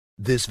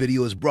This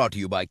video is brought to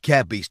you by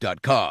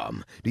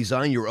catbeast.com.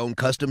 Design your own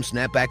custom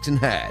snapbacks and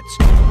hats.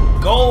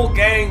 Gold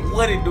gang,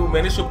 what it do,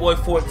 man? It's your boy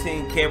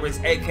 14 Carats,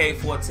 aka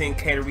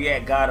 14K to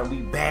React God, and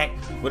we back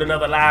with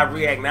another live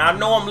react. Now I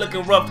know I'm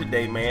looking rough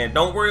today, man.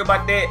 Don't worry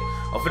about that.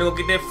 I'm finna go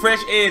get that fresh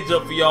edge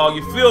up for y'all.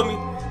 You feel me?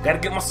 Gotta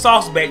get my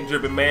sauce back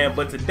dripping, man.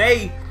 But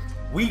today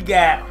we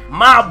got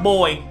my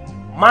boy,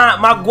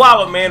 my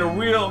guava, man, the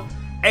real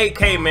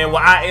AK, man.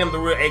 Well, I am the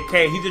real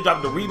AK. He just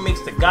dropped the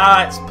remix to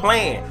God's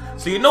Plan.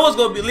 So you know it's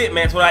gonna be lit,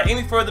 man. So without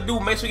any further ado,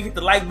 make sure you hit the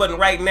like button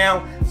right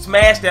now.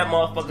 Smash that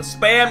motherfucker.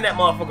 Spam that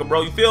motherfucker,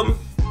 bro. You feel me?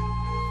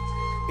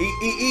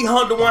 He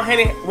hung the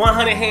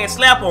 100 hand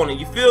slap on it.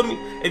 You feel me?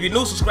 If you're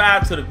new,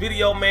 subscribe to the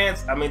video, man.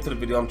 I'm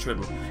tripping.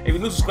 If you're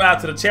new,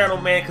 subscribe to the channel,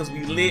 man, because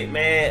we lit,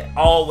 man.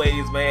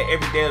 Always, man.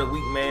 Every day of the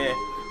week, man.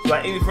 So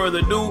without any further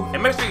ado,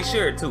 and make sure you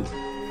share it too.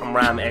 I'm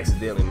rhyming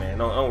accidentally, man.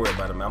 Don't worry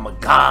about it, man. I'm a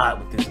god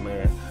with this,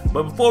 man.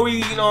 But before we,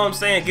 you know what I'm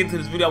saying, get to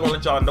this video, I want to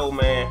let y'all know,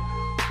 man,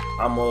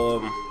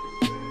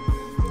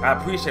 I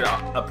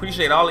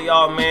appreciate all of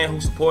y'all, man, who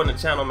supporting the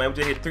channel, man. We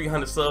just hit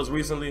 300 subs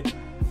recently.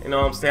 You know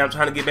what I'm saying? I'm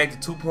trying to get back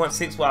to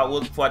 2.6 where I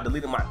was before I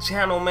deleted my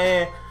channel,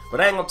 man.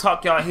 But I ain't gonna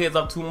talk y'all heads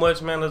up too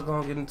much, man. Let's go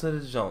and get into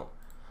this junk.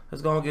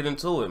 Let's go and get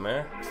into it,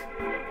 man.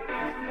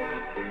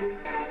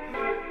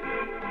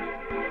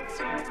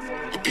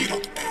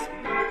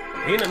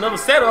 Hitting another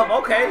setup,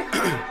 okay.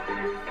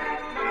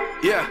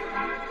 Yeah.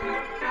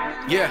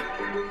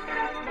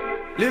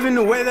 Living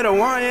the way that I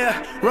want,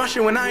 yeah.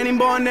 Rushing when I ain't even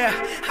born there.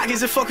 I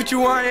guess it fuck what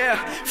you want, yeah.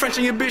 French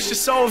and your bitch is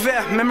so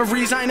there.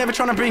 Memories I ain't never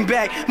trying to bring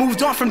back.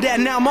 Moved on from that,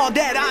 now I'm all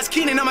dead. Eyes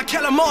keen and I'ma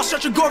kill them all.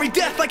 Such a gory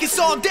death like it's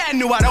all dead.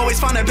 Knew I'd always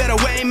find a better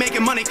way.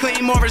 Making money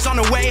clean, more is on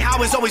the way. I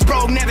was always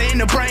broke, never in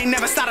the brain.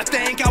 Never started to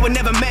think I would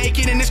never make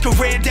it in this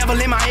career. Devil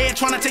in my head,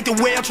 trying to take the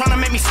wheel. Trying to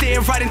make me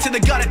stare right into the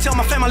gut and tell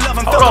my family love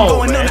I'm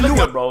going man. under Look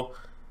here, bro.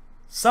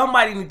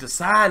 Somebody need to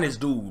sign this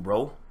dude,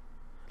 bro.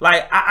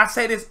 Like, I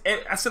say this,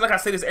 I feel like I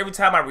say this every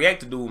time I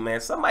react to dude,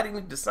 man. Somebody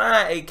need to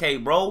sign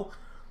AK, bro.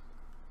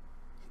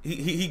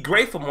 He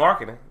great for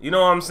marketing. You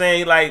know what I'm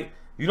saying? Like,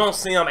 you don't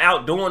see him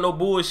out doing no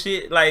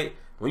bullshit. Like,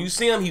 when you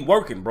see him, he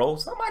working, bro.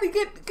 Somebody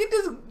get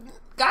this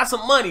guy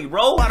some money,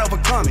 bro. I'd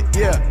overcome it,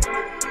 yeah.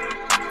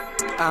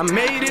 I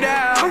made it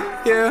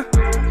out,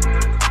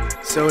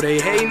 yeah. So they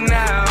hate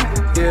now,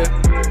 yeah.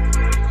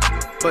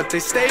 But they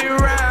stay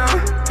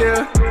around,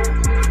 yeah.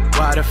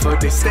 Why the fuck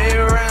they stay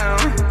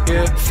around?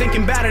 Yeah.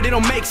 Thinking about it, it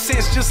don't make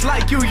sense. Just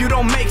like you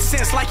don't make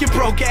sense. Like your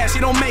broke ass,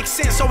 you don't make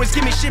sense. Always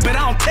give me shit, but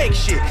I don't take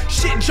shit.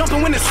 Shit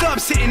jumping when the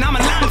sub's hitting. I'm a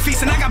line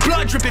feast and I got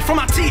blood dripping from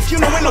my teeth. You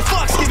know when no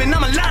fucks given.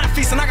 I'm a line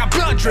feast and I got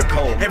blood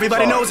dripping.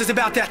 Everybody knows it's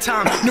about that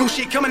time. New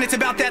shit coming, it's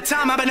about that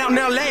time. I've been out in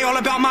LA, all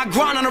about my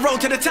grind on the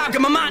road to the top.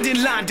 Got my mind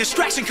in line.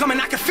 Distraction coming,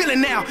 I can feel it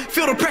now.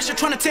 Feel the pressure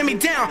trying to tear me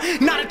down.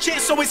 Not a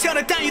chance, always held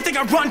it down. You think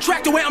I run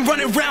track the way I'm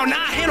running around?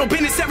 Now I handle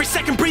business every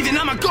second breathing.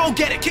 I'm a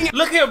go-getter, king.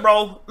 Look here, bro.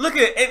 Look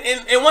at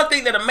and one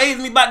thing that amazed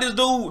me about this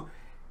dude,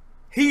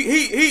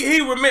 he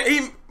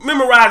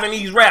memorizing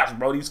these raps,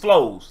 bro, these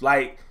flows.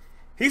 Like,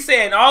 he's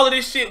saying all of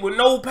this shit with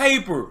no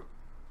paper.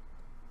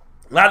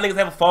 A lot of niggas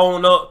have a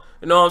phone up,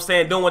 you know what I'm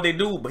saying, doing what they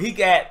do, but he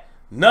got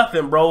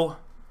nothing, bro.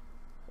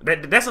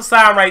 That's a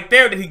sign right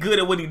there that he good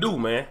at what he do,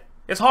 man.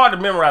 It's hard to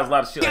memorize a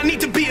lot of shit. I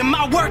need to be in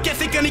my work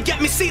ethic, gonna get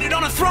me seated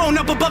on a throne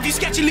up above you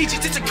sketchy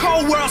leeches. It's a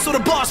cold world, so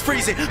the bar's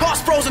freezing.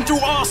 Heart's frozen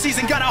through all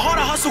season. Got a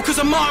harder hustle, cause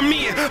I'm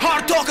arming.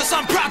 Hard talk, cause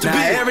I'm proud to be.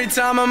 Every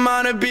time I'm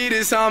on a beat,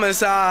 it's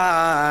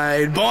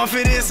homicide. Born for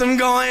this, I'm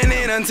going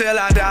in until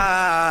I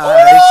die.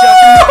 Shut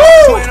your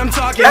mouth when I'm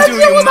talking to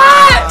your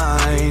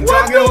mind.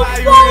 Talking why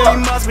you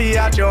really must be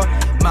out your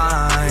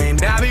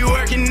mind. I be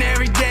working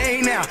every day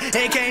now.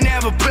 AK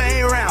never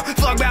play around.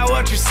 Fuck about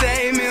what you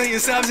say. Million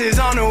subs is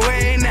on the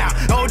way now.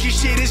 OG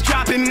shit is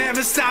dropping,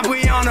 never stop,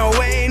 we on our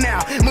way now.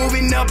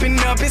 Moving up and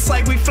up, it's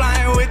like we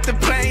flying with the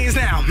planes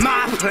now.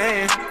 My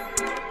plan,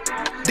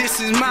 this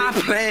is my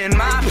plan,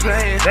 my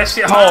plan. That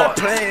shit hard. My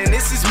plan,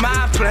 this is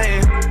my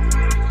plan.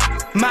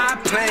 My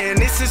plan,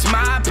 this is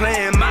my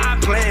plan, my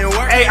plan.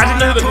 Hey, I just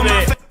know he could do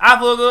that. I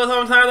feel good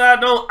sometimes, I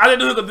don't. I just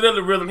know he could do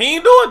the rhythm. He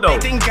ain't do it though.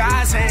 In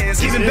God's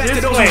hands, even better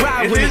those who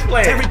ride with me.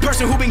 Every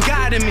person who been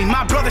guiding me,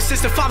 my brother,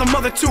 sister, father,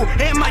 mother too,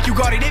 and Mike, you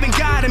got it. They been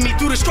guiding me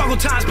through the struggle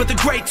times, but the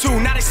great too.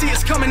 Now they see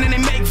us coming and they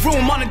make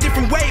room on a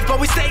different wave, but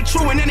we stay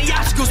true. And any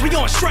obstacles, we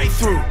going straight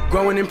through.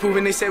 Growing and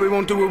improving, they say we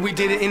won't do what we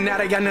did it, and now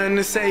they got nothing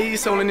to say.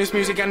 Soul in this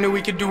music, I knew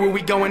we could do what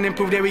we going and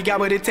prove that we got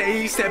what it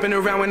takes. Stepping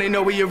around when they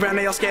know we around,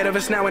 they all scared of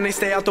us now and they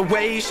stay out the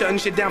way. Shutting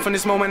shit down from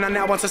this moment on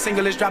now. Once a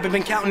single is dropping,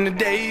 been counting the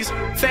days.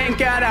 Thank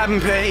God I've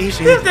been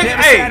patient. Never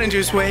sat and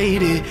just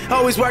waited.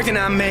 Always working,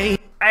 I made.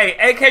 Hey,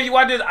 AK, you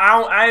watch this?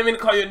 I ain't mean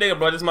to call you a nigga,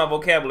 bro. This is my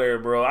vocabulary,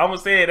 bro. I'm gonna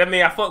say it. That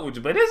mean I fuck with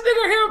you. But this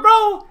nigga here,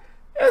 bro,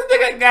 this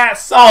nigga got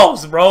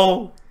sauce,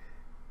 bro.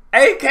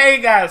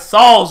 AK got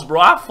sauce,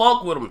 bro. I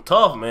fuck with him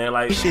tough, man.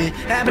 Like,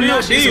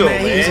 real deal,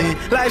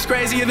 man. Life's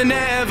crazier than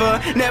ever.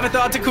 Never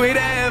thought to quit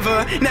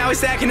ever. Now he's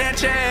stacking that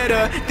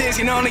cheddar. Things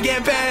can only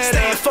get better.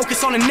 Staying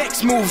focused on the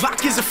next move. I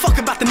gives a fuck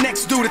about the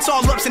next dude. It's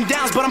all ups and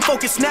downs, but I'm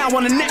focused now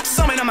on the next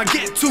summit I'ma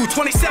get to.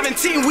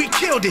 2017, we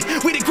killed it.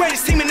 We the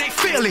greatest team and they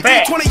feel it.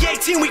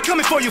 2018, we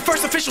coming for you.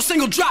 First official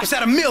single drops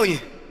at 1 million.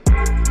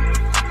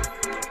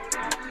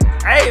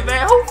 Hey,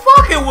 man, who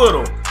fucking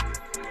with him?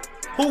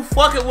 Who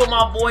fucking with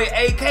my boy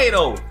AK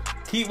though?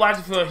 Keep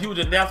watching for a huge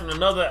announcement.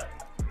 Another.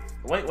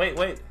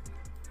 Wait.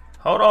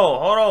 Hold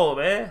on,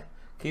 man.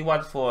 Keep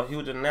watching for a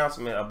huge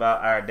announcement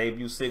about our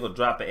debut single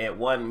dropping at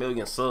 1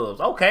 million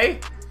subs. Okay.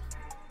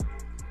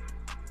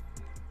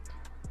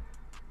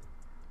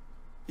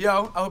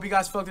 Yo, I hope you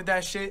guys fucked with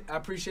that shit. I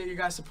appreciate you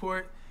guys'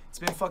 support. It's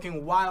been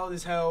fucking wild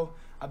as hell.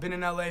 I've been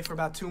in LA for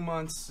about 2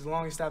 months, the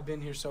longest I've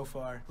been here so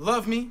far.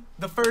 Love Me,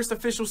 the first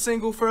official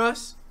single for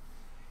us,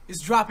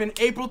 is dropping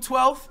April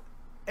 12th.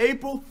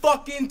 April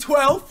fucking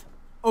 12th,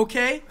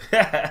 okay?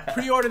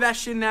 Pre-order that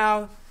shit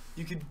now.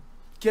 You could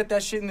get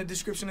that shit in the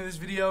description of this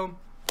video.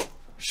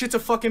 Shit's a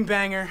fucking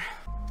banger.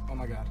 Oh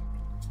my god.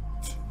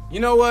 You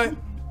know what?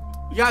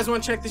 You guys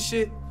want to check this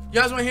shit? You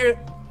guys want to hear it?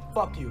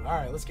 Fuck you. All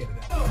right, let's get to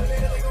that.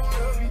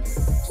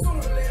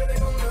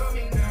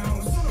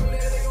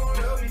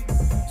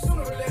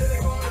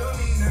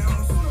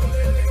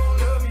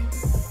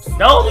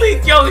 Don't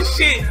leak your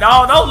shit,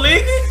 dog. Don't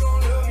leak it.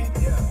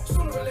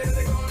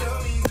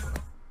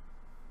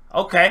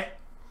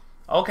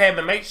 Okay,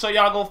 but make sure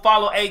y'all go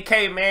follow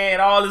AK,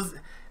 man,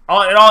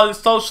 all his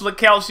social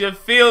accounts. You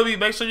feel me?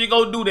 Make sure you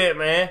go do that,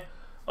 man.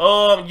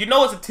 You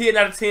know it's a 10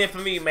 out of 10 for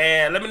me,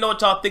 man. Let me know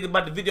what y'all think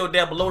about the video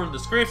down below in the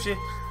description.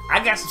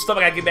 I got some stuff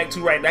I gotta get back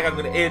to right now. I gotta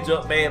go to edge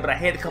up, man, but I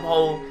had to come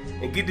home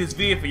and get this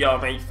video for y'all,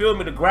 man. You feel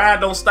me? The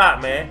grind don't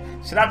stop,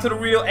 man. Shout out to the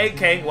real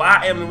AK. Well,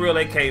 I am the real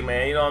AK,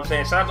 man. You know what I'm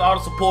saying? Shout out to all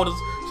the supporters.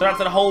 Shout out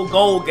to the whole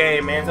Gold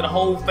Game, man. To the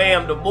whole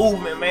fam, the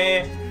movement,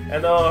 man.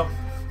 And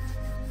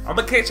I'm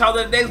gonna catch y'all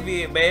in the next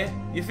video,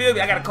 man. You feel me?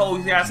 I got a cold,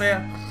 you see what I'm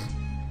saying?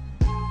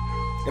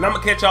 And I'm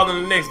gonna catch y'all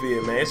in the next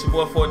video, man. It's your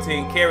boy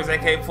 14 Carrots,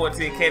 AK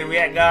 14 K to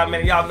React God,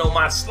 man. Y'all know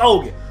my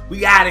slogan.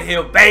 We out of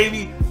here,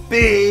 baby.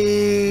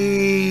 Big.